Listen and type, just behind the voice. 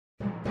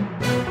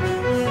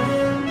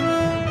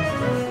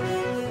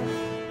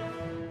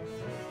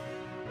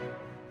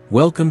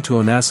Welcome to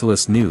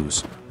Onasilus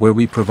News, where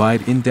we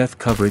provide in-depth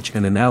coverage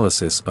and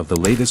analysis of the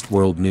latest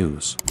world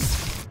news.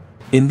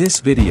 In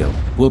this video,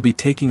 we'll be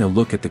taking a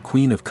look at the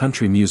Queen of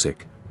Country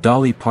Music.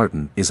 Dolly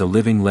Parton is a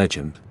living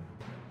legend.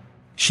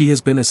 She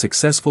has been a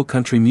successful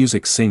country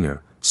music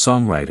singer,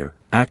 songwriter,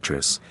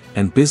 actress,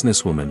 and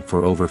businesswoman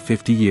for over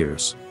 50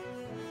 years.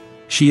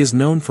 She is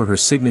known for her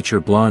signature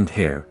blonde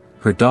hair,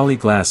 her Dolly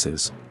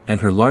glasses,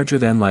 and her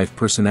larger-than-life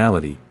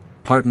personality.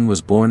 Parton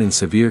was born in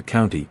Sevier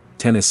County,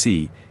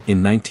 Tennessee,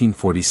 in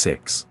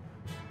 1946.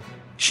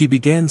 She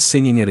began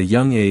singing at a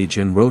young age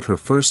and wrote her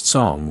first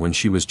song when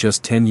she was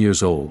just 10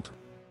 years old.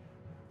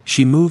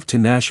 She moved to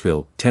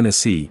Nashville,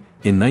 Tennessee,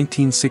 in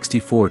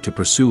 1964 to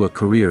pursue a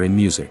career in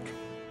music.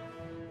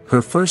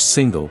 Her first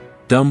single,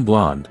 Dumb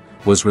Blonde,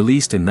 was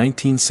released in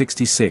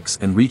 1966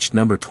 and reached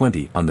number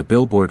 20 on the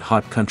Billboard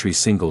Hot Country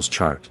Singles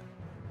chart.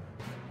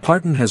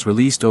 Parton has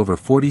released over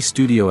 40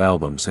 studio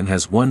albums and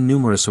has won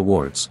numerous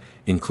awards,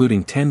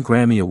 including 10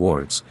 Grammy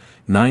Awards,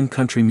 9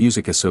 Country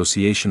Music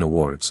Association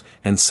Awards,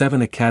 and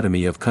 7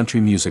 Academy of Country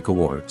Music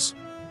Awards.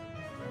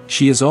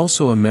 She is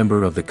also a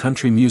member of the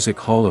Country Music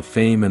Hall of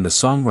Fame and the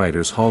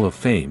Songwriters Hall of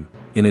Fame.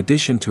 In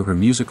addition to her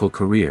musical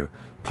career,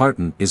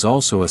 Parton is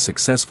also a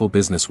successful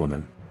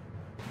businesswoman.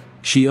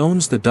 She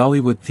owns the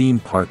Dollywood Theme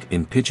Park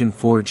in Pigeon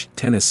Forge,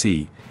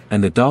 Tennessee,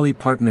 and the Dolly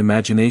Parton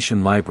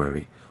Imagination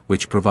Library,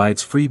 which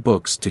provides free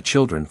books to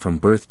children from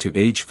birth to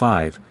age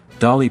 5.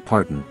 Dolly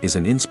Parton is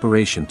an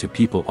inspiration to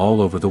people all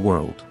over the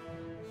world.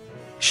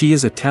 She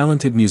is a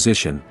talented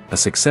musician, a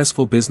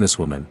successful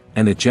businesswoman,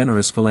 and a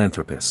generous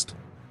philanthropist.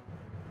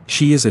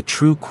 She is a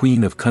true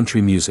queen of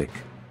country music.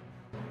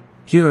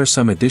 Here are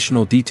some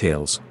additional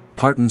details.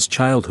 Parton's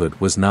childhood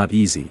was not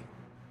easy.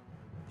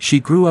 She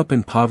grew up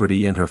in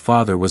poverty and her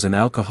father was an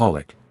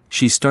alcoholic.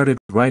 She started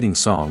writing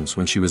songs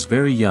when she was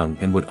very young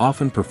and would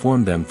often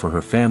perform them for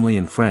her family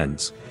and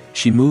friends.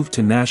 She moved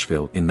to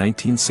Nashville in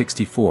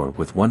 1964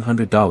 with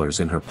 $100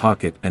 in her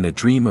pocket and a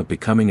dream of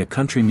becoming a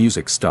country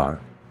music star.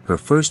 Her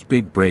first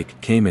big break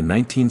came in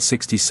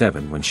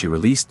 1967 when she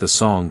released the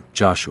song,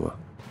 Joshua.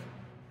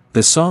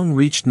 The song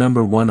reached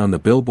number 1 on the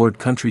Billboard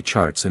country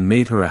charts and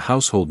made her a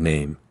household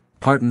name.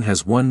 Parton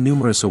has won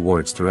numerous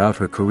awards throughout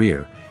her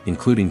career,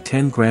 including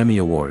 10 Grammy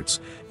Awards,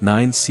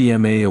 9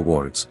 CMA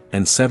Awards,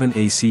 and 7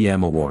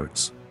 ACM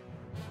Awards.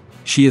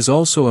 She is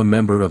also a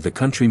member of the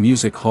Country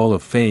Music Hall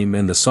of Fame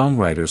and the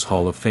Songwriters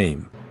Hall of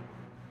Fame.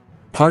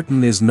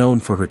 Parton is known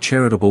for her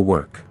charitable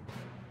work.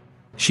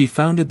 She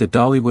founded the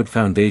Dollywood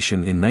Foundation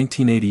in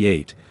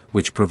 1988,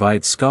 which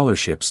provides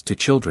scholarships to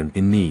children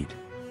in need.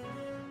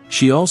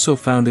 She also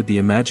founded the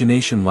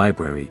Imagination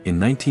Library in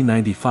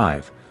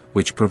 1995,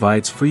 which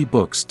provides free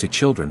books to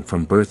children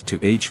from birth to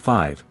age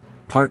 5.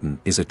 Parton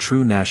is a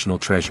true national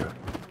treasure.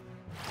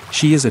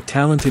 She is a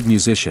talented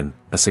musician,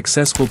 a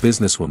successful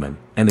businesswoman,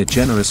 and a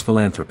generous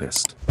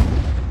philanthropist.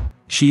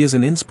 She is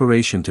an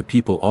inspiration to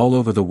people all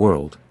over the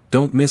world.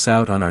 Don't miss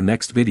out on our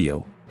next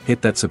video.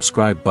 Hit that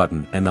subscribe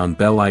button and on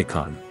bell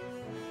icon.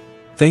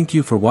 Thank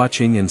you for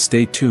watching and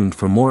stay tuned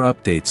for more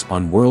updates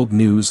on world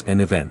news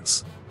and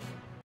events.